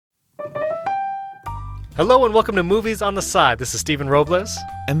Hello and welcome to Movies on the Side. This is Stephen Robles.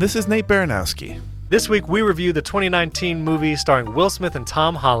 And this is Nate Baranowski. This week we review the 2019 movie starring Will Smith and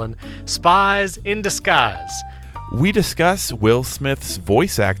Tom Holland, Spies in Disguise. We discuss Will Smith's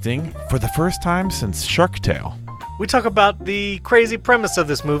voice acting for the first time since Shark Tale. We talk about the crazy premise of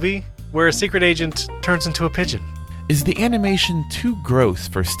this movie, where a secret agent turns into a pigeon. Is the animation too gross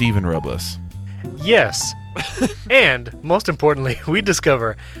for Stephen Robles? Yes. And, most importantly, we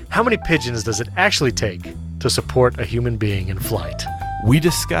discover how many pigeons does it actually take to support a human being in flight. We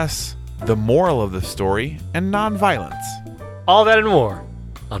discuss the moral of the story and nonviolence. All that and more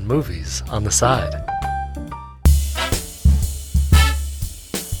on Movies on the Side.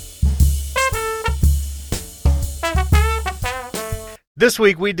 This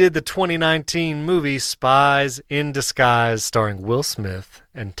week we did the 2019 movie Spies in Disguise starring Will Smith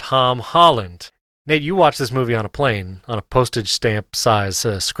and Tom Holland. Nate, you watched this movie on a plane, on a postage stamp size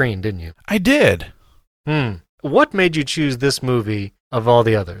screen, didn't you? I did. What made you choose this movie of all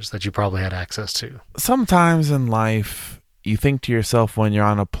the others that you probably had access to? Sometimes in life, you think to yourself when you're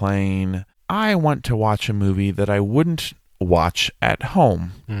on a plane, I want to watch a movie that I wouldn't watch at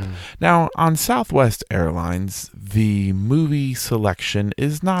home. Now, on Southwest Airlines, the movie selection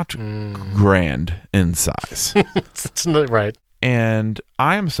is not grand in size. It's not right. And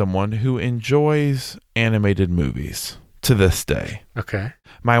I am someone who enjoys animated movies to this day. Okay.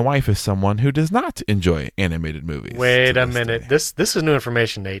 My wife is someone who does not enjoy animated movies. Wait a minute. This is new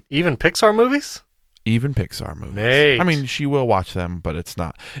information, Nate. Even Pixar movies? Even Pixar movies. Nate. I mean, she will watch them, but it's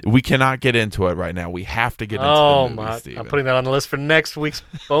not. We cannot get into it right now. We have to get into the movie, Steven. I'm putting that on the list for next week's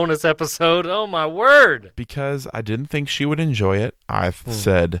bonus episode. Oh, my word. Because I didn't think she would enjoy it. I've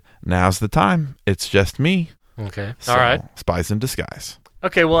said, now's the time. It's just me. Okay. So, all right. Spies in Disguise.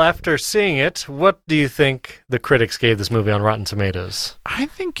 Okay, well, after seeing it, what do you think the critics gave this movie on Rotten Tomatoes? I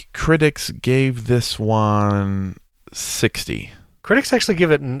think critics gave this one 60. Critics actually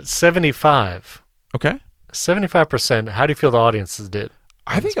give it 75. Okay. 75%. How do you feel the audiences did?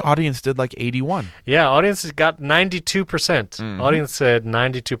 I think the audience did like 81. Yeah, audiences got 92%. Audience said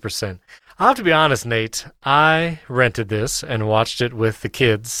 92%. I'll have to be honest, Nate. I rented this and watched it with the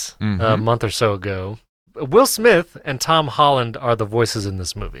kids a month or so ago. Will Smith and Tom Holland are the voices in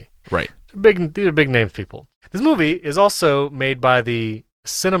this movie. Right. These are big name people. This movie is also made by the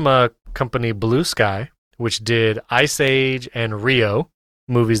cinema company Blue Sky, which did Ice Age and Rio,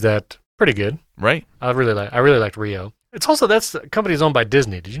 movies that pretty good. Right. I really liked Rio. It's also, that's the company's owned by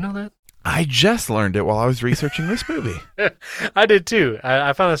Disney. Did you know that? I just learned it while I was researching this movie. I did too.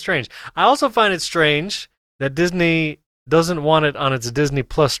 I found that strange. I also find it strange that Disney doesn't want it on its Disney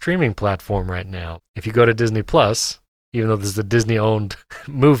Plus streaming platform right now. If you go to Disney Plus, even though this is a Disney-owned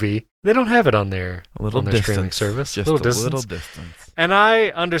movie, they don't have it on their streaming service. Just a little distance. And I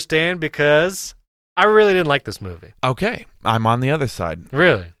understand because I really didn't like this movie. Okay, I'm on the other side.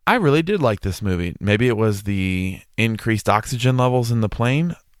 Really? I really did like this movie. Maybe it was the increased oxygen levels in the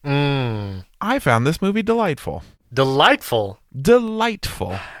plane. I found this movie delightful. Delightful?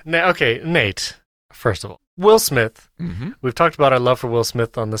 Delightful. Now, okay, Nate, first of all, Will Smith. We've talked about our love for Will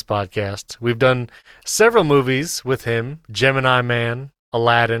Smith on this podcast. We've done several movies with him, Gemini Man,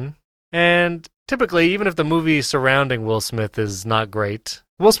 Aladdin, and typically, even if the movie surrounding Will Smith is not great,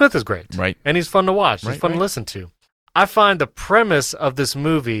 Will Smith is great. Right. And he's fun to watch. He's fun to listen to. I find the premise of this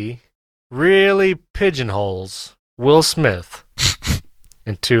movie really pigeonholes Will Smith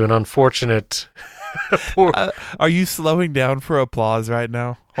into an unfortunate... Are you slowing down for applause right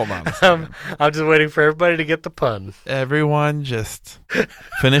now? Hold on a second. I'm just waiting for everybody to get the pun. Everyone just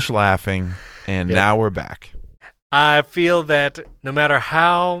finish laughing, and now we're back. I feel that no matter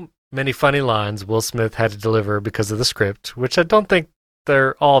how many funny lines Will Smith had to deliver because of the script, which I don't think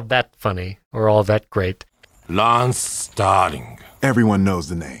they're all that funny or all that great. Lance Starling. Everyone knows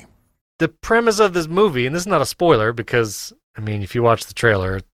the name. The premise of this movie, and this is not a spoiler because, I mean, if you watch the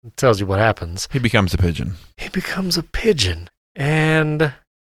trailer, it tells you what happens. He becomes a pigeon. He becomes a pigeon. And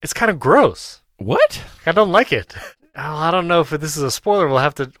it's kind of gross. What? I don't like it. I don't know if this is a spoiler. We'll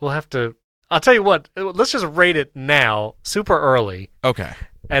have to. I'll tell you what. Let's just rate it now, super early. Okay.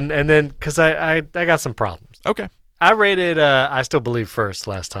 And then because I got some problems. Okay. I rated I Still Believe first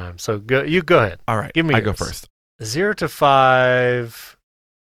last time. So you go ahead. All right. Give me I yours. go first. 0 to 5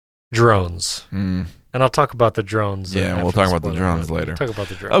 drones. And I'll talk about the drones. Yeah, we'll talk about the drones later. Talk about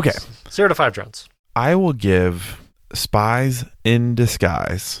the drones. Okay. 0 to 5 drones. I will give Spies in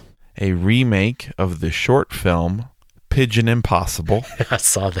Disguise a remake of the short film Pigeon Impossible. I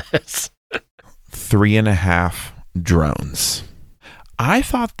saw this. 3.5 drones. I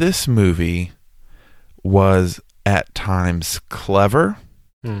thought this movie was at times clever.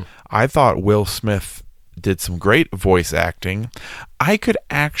 I thought Will Smith did some great voice acting. I could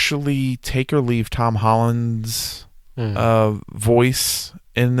actually take or leave Tom Holland's voice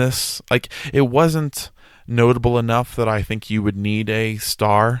in this. Like, it wasn't notable enough that I think you would need a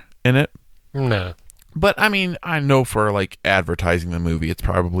star in it. No. But, I mean, I know for, like, advertising the movie, it's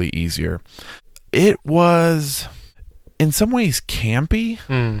probably easier. It was, in some ways, campy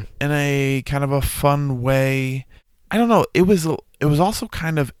in a kind of a fun way. I don't know. It was also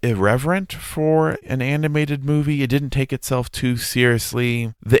kind of irreverent for an animated movie. It didn't take itself too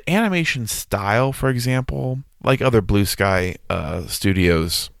seriously. The animation style, for example, like other Blue Sky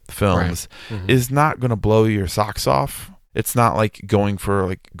Studios films, is not going to blow your socks off. It's not like going for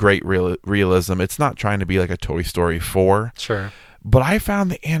like great realism. It's not trying to be like a Toy Story 4. Sure. But I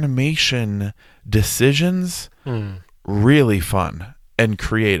found the animation decisions really fun and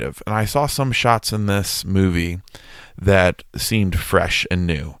creative. And I saw some shots in this movie that seemed fresh and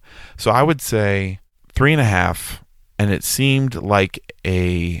new. So I would say 3.5, and it seemed like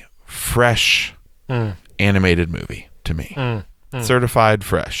a fresh animated movie to me. Certified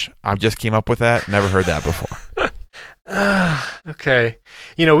fresh. I just came up with that. Never heard that before. Okay.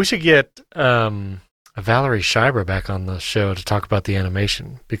 You know, we should get Valerie Schreiber back on the show to talk about the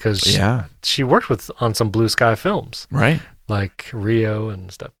animation, because she worked on some Blue Sky films. Right. Like Rio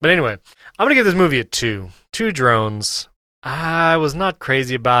and stuff. But anyway, I'm going to give this movie a 2. 2 drones. I was not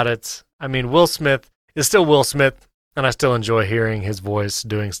crazy about it. I mean, Will Smith is still Will Smith, and I still enjoy hearing his voice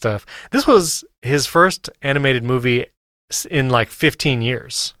doing stuff. This was his first animated movie in like 15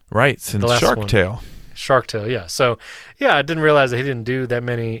 years. Right, since Shark Tale. Shark Tale, yeah. So, yeah, I didn't realize that he didn't do that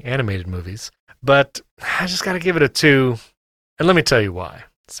many animated movies. But I just got to give it a 2. And let me tell you why.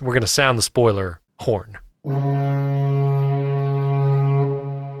 So we're going to sound the spoiler horn.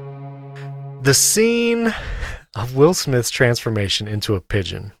 The scene of Will Smith's transformation into a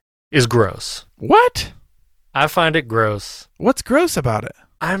pigeon is gross. What? I find it gross. What's gross about it?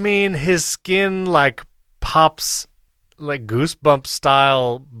 I mean, his skin like pops like Goosebumps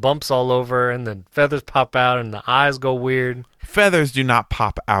style bumps all over, and then feathers pop out and the eyes go weird. Feathers do not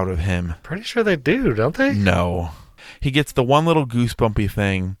pop out of him. Pretty sure they do, don't they? No. He gets the one little goosebumpy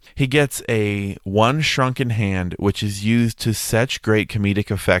thing. He gets a one shrunken hand, which is used to such great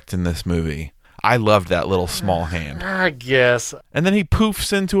comedic effect in this movie. I loved that little small hand. I guess. And then he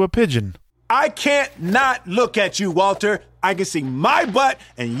poofs into a pigeon. I can't not look at you, Walter. I can see my butt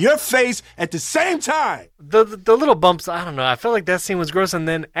and your face at the same time. The little bumps, I don't know. I felt like that scene was gross. And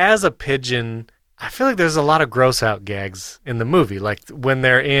then as a pigeon, I feel like there's a lot of gross out gags in the movie. Like when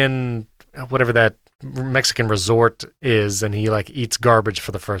they're in whatever that Mexican resort is, and he like eats garbage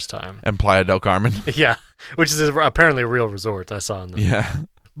for the first time. And Playa del Carmen. Yeah, which is apparently a real resort I saw in the movie. Yeah.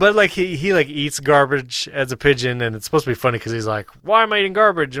 But like he like eats garbage as a pigeon, and it's supposed to be funny because he's like, "Why am I eating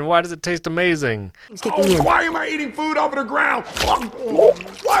garbage? And why does it taste amazing?" Oh, why am I eating food off of the ground?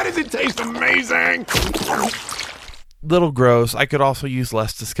 Why does it taste amazing? Little gross. I could also use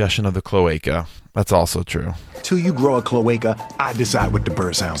less discussion of the cloaca. That's also true. Till you grow a cloaca, I decide what the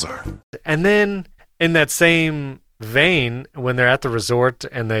bird sounds are. And then in that same vein, when they're at the resort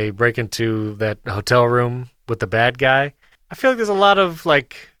and they break into that hotel room with the bad guy, I feel like there's a lot of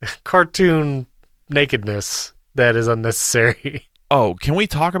like cartoon nakedness that is unnecessary. Oh, can we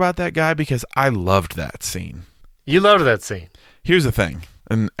talk about that guy? Because I loved that scene. You loved that scene. Here's the thing.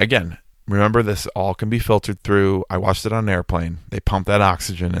 And again, remember, this all can be filtered through. I watched it on an airplane. They pumped that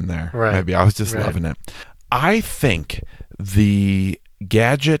oxygen in there. Right. Maybe I was just loving it. I think the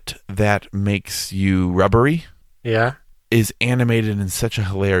gadget that makes you rubbery is animated in such a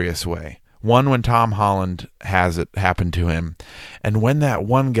hilarious way. One, when Tom Holland has it happen to him, and when that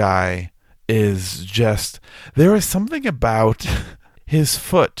one guy is just, there is something about his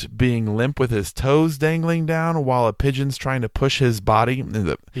foot being limp with his toes dangling down while a pigeon's trying to push his body.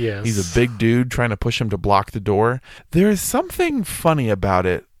 Yes. He's a big dude trying to push him to block the door. There is something funny about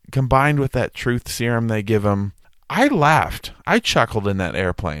it, combined with that truth serum they give him. I laughed. I chuckled in that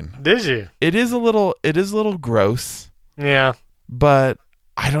airplane. Did you? It is a little gross. Yeah. But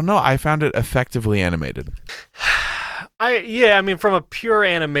I don't know. I found it effectively animated. I mean, from a pure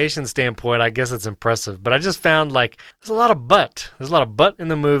animation standpoint, I guess it's impressive. But I just found, like, there's a lot of butt. There's a lot of butt in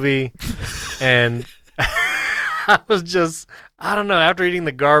the movie. And I was just, I don't know, after eating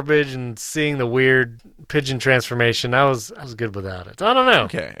the garbage and seeing the weird pigeon transformation, I was good without it. I don't know.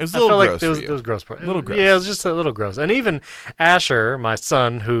 Okay. It was a little gross. It was gross. A little gross. Yeah, it was just a little gross. And even Asher, my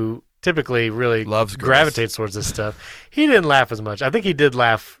son, who typically really gravitates towards this stuff, he didn't laugh as much. I think he did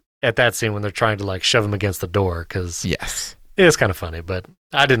laugh at that scene when they're trying to like shove him against the door, because yes, it is kind of funny, but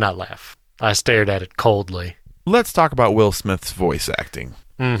I did not laugh. I stared at it coldly. Let's talk about Will Smith's voice acting.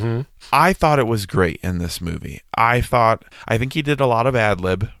 Mm-hmm. I thought it was great in this movie. I think he did a lot of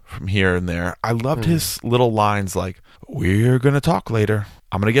ad-lib from here and there. I loved his little lines like, "We're going to talk later.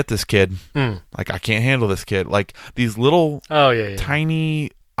 I'm going to get this kid. Like, I can't handle this kid." Like, these little tiny,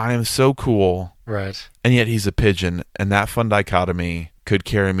 "I am so cool." Right. And yet he's a pigeon. And that fun dichotomy could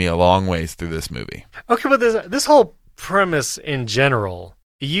carry me a long ways through this movie. Okay, but this whole premise in general,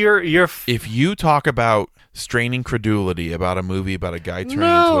 if you talk about straining credulity about a movie about a guy turning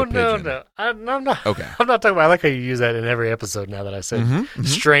into a pigeon. No. I'm not. Okay. I'm not talking about. I like how you use that in every episode now that I said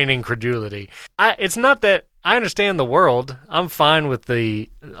straining credulity. It's not that I understand the world. I'm fine with the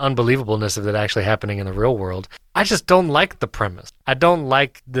unbelievableness of it actually happening in the real world. I just don't like the premise. I don't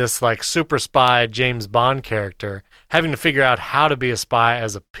like this like super spy James Bond character having to figure out how to be a spy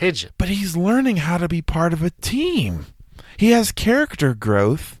as a pigeon. But he's learning how to be part of a team. He has character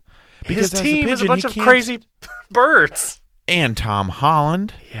growth. His team is a bunch of crazy birds. And Tom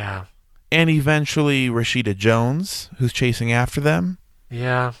Holland. Yeah. And eventually Rashida Jones, who's chasing after them.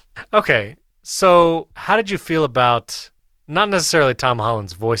 Yeah. Okay. So how did you feel about not necessarily Tom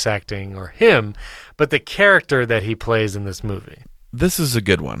Holland's voice acting or him, but the character that he plays in this movie? This is a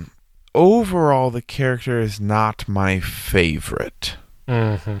good one. Overall, the character is not my favorite.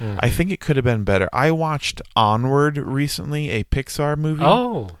 I think it could have been better. I watched Onward recently, a Pixar movie.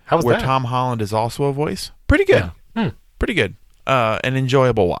 Oh, how was where that? Tom Holland is also a voice. Pretty good. Yeah. Pretty good. An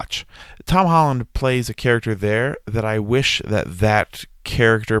enjoyable watch. Tom Holland plays a character there that I wish that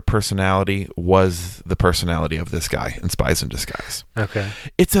character personality was the personality of this guy in Spies in Disguise. Okay.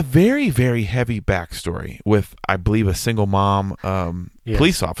 It's a very, very heavy backstory with, I believe, a single mom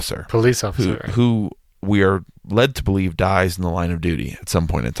police officer. Who we are led to believe dies in the line of duty at some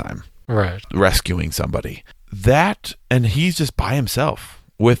point in time. Right. Rescuing somebody. That, and he's just by himself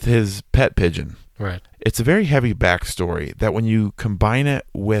with his pet pigeon. Right. It's a very heavy backstory that when you combine it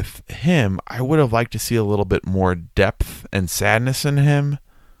with him, I would have liked to see a little bit more depth and sadness in him.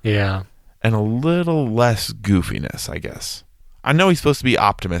 Yeah. And a little less goofiness, I guess. I know he's supposed to be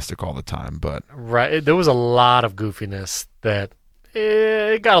optimistic all the time, but... Right. There was a lot of goofiness that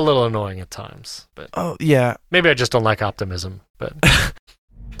it got a little annoying at times. But oh, yeah. Maybe I just don't like optimism, but...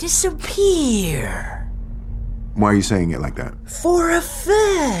 Disappear. Why are you saying it like that? For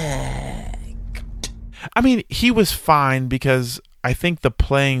effect. I mean, he was fine because I think the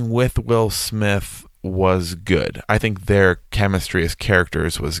playing with Will Smith was good. I think their chemistry as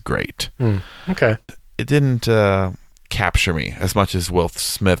characters was great. Okay. It didn't capture me as much as Will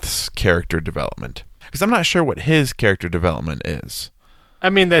Smith's character development. Because I'm not sure what his character development is. I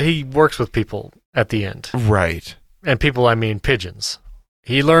mean that he works with people at the end. Right. And people, I mean pigeons.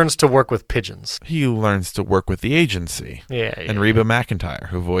 He learns to work with pigeons. He learns to work with the agency. Yeah. And Reba McEntire,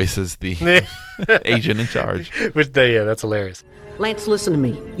 who voices the agent in charge. That's hilarious. Lance, listen to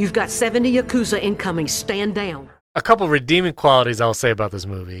me. You've got 70 Yakuza incoming. Stand down. A couple redeeming qualities I'll say about this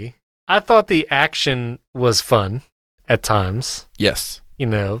movie. I thought the action was fun at times. Yes. You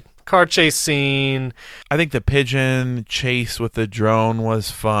know, car chase scene. I think the pigeon chase with the drone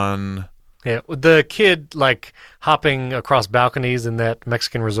was fun. Yeah, the kid, like, hopping across balconies in that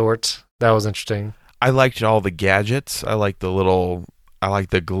Mexican resort, that was interesting. I liked all the gadgets. I liked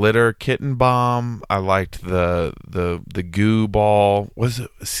the glitter kitten bomb. I liked the goo ball. Was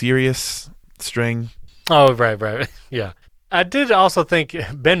it Sirius string? Oh, right. Yeah. I did also think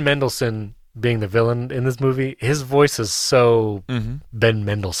Ben Mendelsohn being the villain in this movie, his voice is so Ben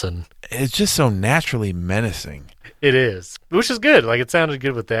Mendelsohn. It's just so naturally menacing. It is, which is good. Like, it sounded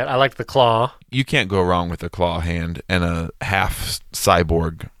good with that. I like the claw. You can't go wrong with a claw hand and a half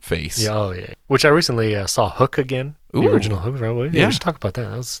cyborg face. Yeah, Which I recently saw Hook again. Ooh. The original Hook, right? Yeah, we should talk about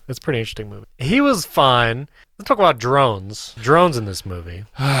that. That's a pretty interesting movie. He was fine. Let's talk about drones. Drones in this movie.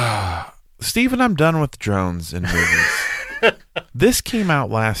 Steven, I'm done with drones in movies. This came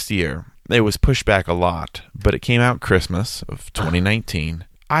out last year. It was pushed back a lot, but it came out Christmas of 2019.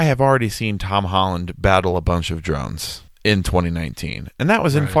 I have already seen Tom Holland battle a bunch of drones in 2019, and that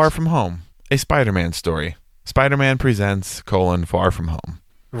was in Far From Home, a Spider-Man story. Spider-Man presents, Far From Home.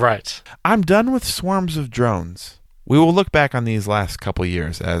 Right. I'm done with swarms of drones. We will look back on these last couple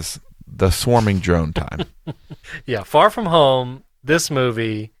years as the swarming drone time. Yeah, Far From Home, this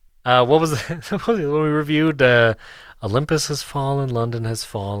movie, what was it when we reviewed Olympus Has Fallen, London Has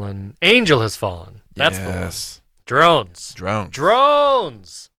Fallen, Angel Has Fallen. That's the one. Drones.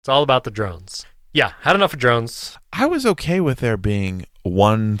 It's all about the drones. Yeah, had enough of drones. I was okay with there being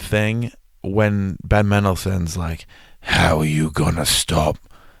one thing when Ben Mendelsohn's like, how are you going to stop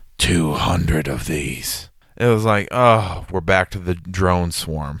 200 of these? It was like, oh, we're back to the drone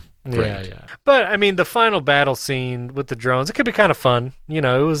swarm. great. Yeah. But, I mean, the final battle scene with the drones, it could be kind of fun. It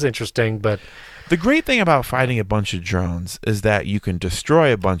was interesting, but... The great thing about fighting a bunch of drones is that you can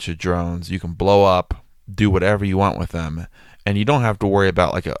destroy a bunch of drones, you can blow up, do whatever you want with them, and you don't have to worry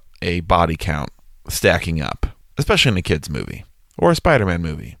about like a body count stacking up, especially in a kids movie or a Spider-Man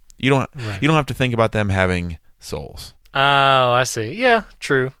movie. You don't have to think about them having souls. Oh, I see. Yeah,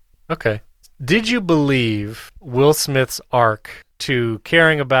 true. Okay. Did you believe Will Smith's arc to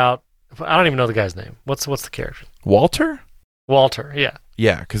caring about... I don't even know the guy's name. What's the character? Walter, yeah.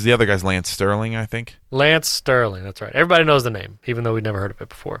 Yeah, because the other guy's Lance Sterling, I think. Lance Sterling, that's right. Everybody knows the name, even though we'd never heard of it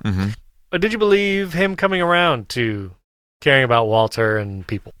before. Mm-hmm. But did you believe him coming around to caring about Walter and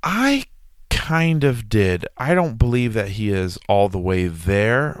people? I kind of did. I don't believe that he is all the way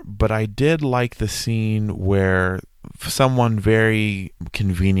there, but I did like the scene where someone very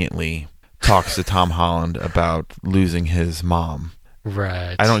conveniently talks to Tom Holland about losing his mom.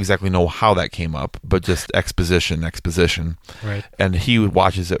 Right. I don't exactly know how that came up, but just exposition. Right. And he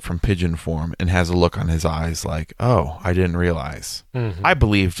watches it from pigeon form and has a look on his eyes like, oh, I didn't realize. Mm-hmm. I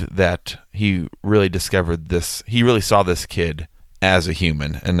believed that he really discovered this. He really saw this kid as a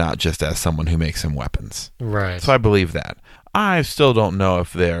human and not just as someone who makes him weapons. Right. So I believe that. I still don't know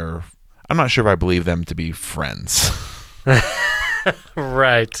if I'm not sure if I believe them to be friends.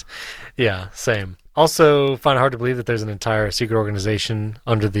 Right. Yeah, same. Also, find it hard to believe that there's an entire secret organization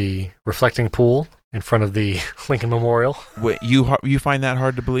under the reflecting pool in front of the Lincoln Memorial. Wait, you find that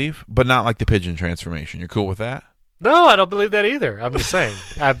hard to believe? But not like the pigeon transformation. You're cool with that? No, I don't believe that either. I'm just saying.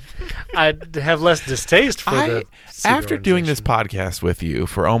 I have less distaste for the secret after doing this organization. podcast with you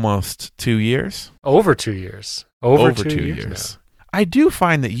for almost 2 years. Over 2 years. Over 2 years now. I do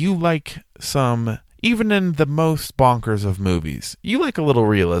find that you like some, even in the most bonkers of movies, you like a little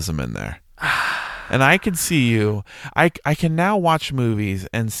realism in there. And I can see you. I can now watch movies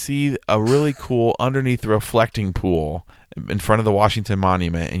and see a really cool underneath the reflecting pool in front of the Washington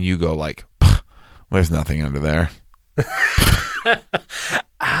Monument, and you go like, there's nothing under there.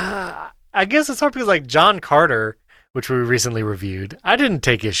 I guess it's hard because like John Carter, which we recently reviewed, I didn't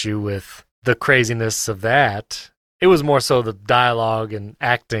take issue with the craziness of that. It was more so the dialogue and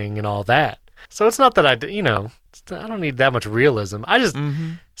acting and all that. So it's not that I don't need that much realism. I just,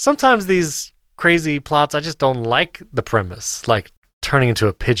 sometimes these crazy plots, I just don't like the premise, like turning into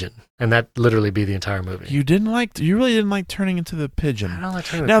a pigeon, and that literally be the entire movie. You really didn't like turning into the pigeon. I don't like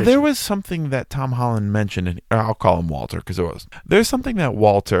turning Now, into a pigeon. there was something that Tom Holland mentioned, and I'll call him Walter because it was. There's something that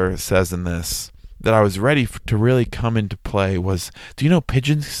Walter says in this that I was ready to really come into play was, do you know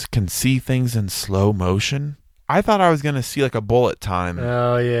pigeons can see things in slow motion? I thought I was going to see like a bullet time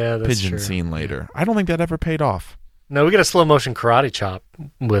Oh, yeah, that's pigeon true. scene later. I don't think that ever paid off. No, we get a slow motion karate chop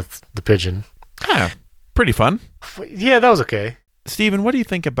with the pigeon. Yeah, pretty fun. Yeah, that was okay. Steven, what do you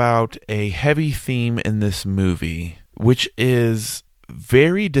think about a heavy theme in this movie, which is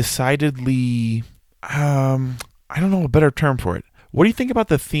very decidedly, I don't know a better term for it. What do you think about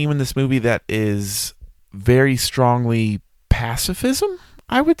the theme in this movie that is very strongly pacifism,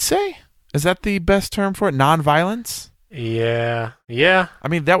 I would say? Is that the best term for it? Nonviolence? Yeah. I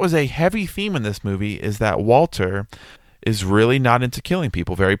mean, that was a heavy theme in this movie, is that Walter is really not into killing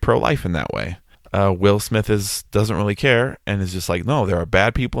people, very pro-life in that way. Will Smith doesn't really care and is just like, no, there are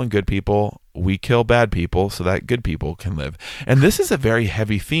bad people and good people. We kill bad people so that good people can live. And this is a very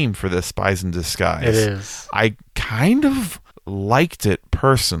heavy theme for the Spies in Disguise. It is. I kind of liked it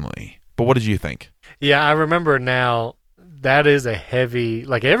personally. But what did you think? Yeah, I remember now. That is a heavy,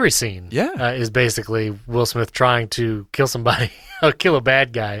 like every scene is basically Will Smith trying to kill somebody, or kill a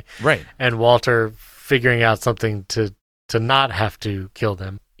bad guy. Right. And Walter figuring out something to not have to kill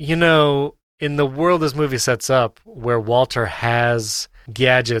them. You know, in the world this movie sets up, where Walter has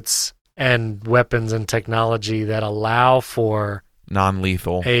gadgets and weapons and technology that allow for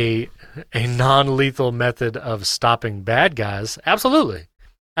non-lethal a non-lethal method of stopping bad guys, absolutely.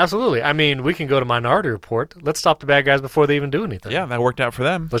 I mean, we can go to Minority Report. Let's stop the bad guys before they even do anything. Yeah, that worked out for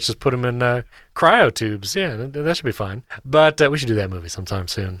them. Let's just put them in cryo tubes. Yeah, that should be fine. But we should do that movie sometime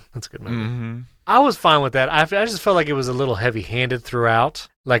soon. That's a good movie. Mm-hmm. I was fine with that. I just felt like it was a little heavy-handed throughout.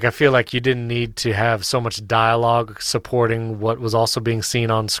 Like, I feel like you didn't need to have so much dialogue supporting what was also being seen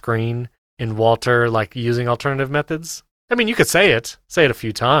on screen in Walter, like, using alternative methods. I mean, you could say it a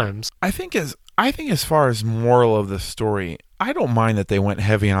few times. I think as far as moral of the story, I don't mind that they went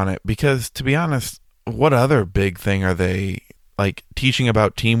heavy on it because, to be honest, what other big thing are they, like, teaching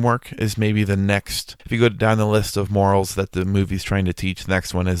about teamwork is maybe the next, if you go down the list of morals that the movie's trying to teach, the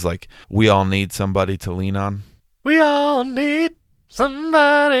next one is, like, we all need somebody to lean on. We all need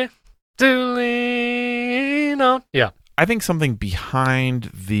somebody to lean on. Yeah. I think something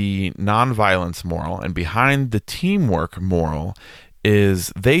behind the nonviolence moral and behind the teamwork moral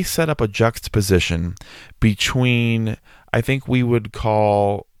is they set up a juxtaposition between, I think we would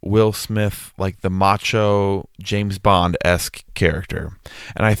call Will Smith like the macho James Bond-esque character.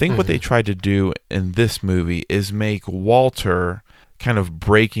 And I think what they tried to do in this movie is make Walter kind of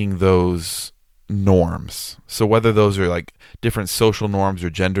breaking those norms. So whether those are like different social norms or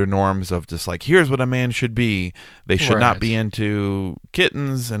gender norms of just like, here's what a man should be. They should not be into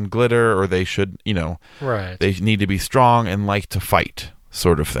kittens and glitter, or they should, they need to be strong and like to fight,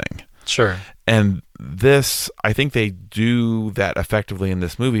 sort of thing. Sure. And this, I think they do that effectively in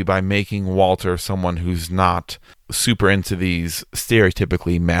this movie by making Walter someone who's not super into these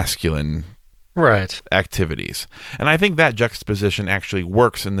stereotypically masculine activities. And I think that juxtaposition actually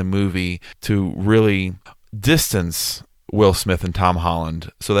works in the movie to really distance Will Smith and Tom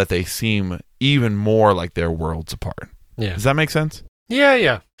Holland so that they seem even more like they're worlds apart. Yeah. Does that make sense?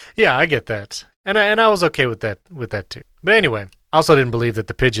 Yeah, I get that. And I was okay with that too. But anyway, I also didn't believe that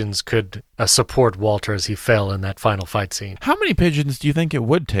the pigeons could support Walter as he fell in that final fight scene. How many pigeons do you think it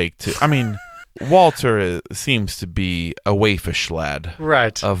would take to... I mean... Walter seems to be a waifish lad,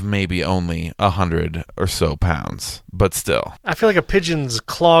 right? Of maybe only 100 or so pounds, but still. I feel like a pigeon's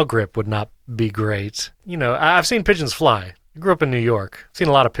claw grip would not be great. I've seen pigeons fly. I grew up in New York. I've seen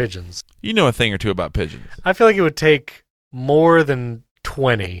a lot of pigeons. You know a thing or two about pigeons. I feel like it would take more than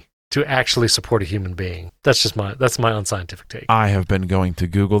 20 to actually support a human being. That's my unscientific take. I have been going to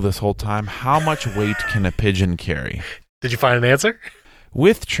Google this whole time. How much weight can a pigeon carry? Did you find an answer?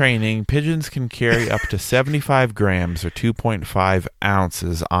 With training, pigeons can carry up to 75 grams or 2.5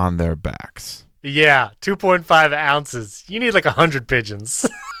 ounces on their backs. Yeah, 2.5 ounces. You need like 100 pigeons.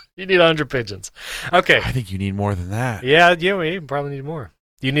 You need 100 pigeons. Okay. I think you need more than that. Yeah, you probably need more.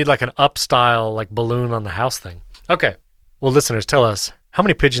 You need like an up-style like balloon on the house thing. Okay. Well, listeners, tell us, how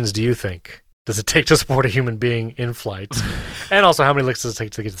many pigeons do you think does it take to support a human being in flight? And also, how many licks does it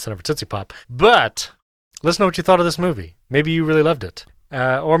take to get to the center of a Tootsie Pop? But let us know what you thought of this movie. Maybe you really loved it.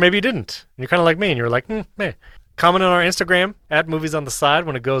 Or maybe you didn't. You're kind of like me, and you're like, meh. Comment on our Instagram, @MoviesOnTheSide,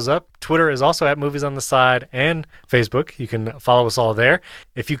 when it goes up. Twitter is also @MoviesOnTheSide, and Facebook. You can follow us all there.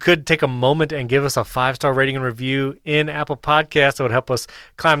 If you could take a moment and give us a 5-star rating and review in Apple Podcasts, that would help us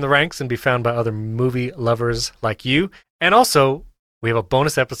climb the ranks and be found by other movie lovers like you. And also, we have a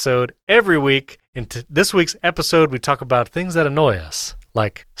bonus episode every week. In this week's episode, we talk about things that annoy us,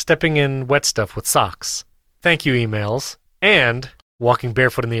 like stepping in wet stuff with socks, thank you emails, and walking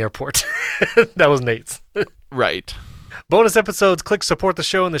barefoot in the airport. That was Nate's. Right. Bonus episodes, click support the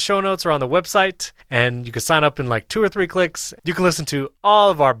show in the show notes or on the website, and you can sign up in like 2 or 3 clicks. You can listen to all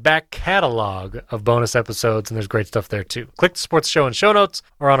of our back catalog of bonus episodes, and there's great stuff there too. Click to support the show in show notes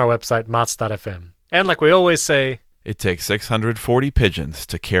or on our website, mots.fm. And like we always say, it takes 640 pigeons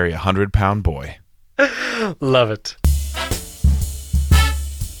to carry a 100-pound boy. Love it.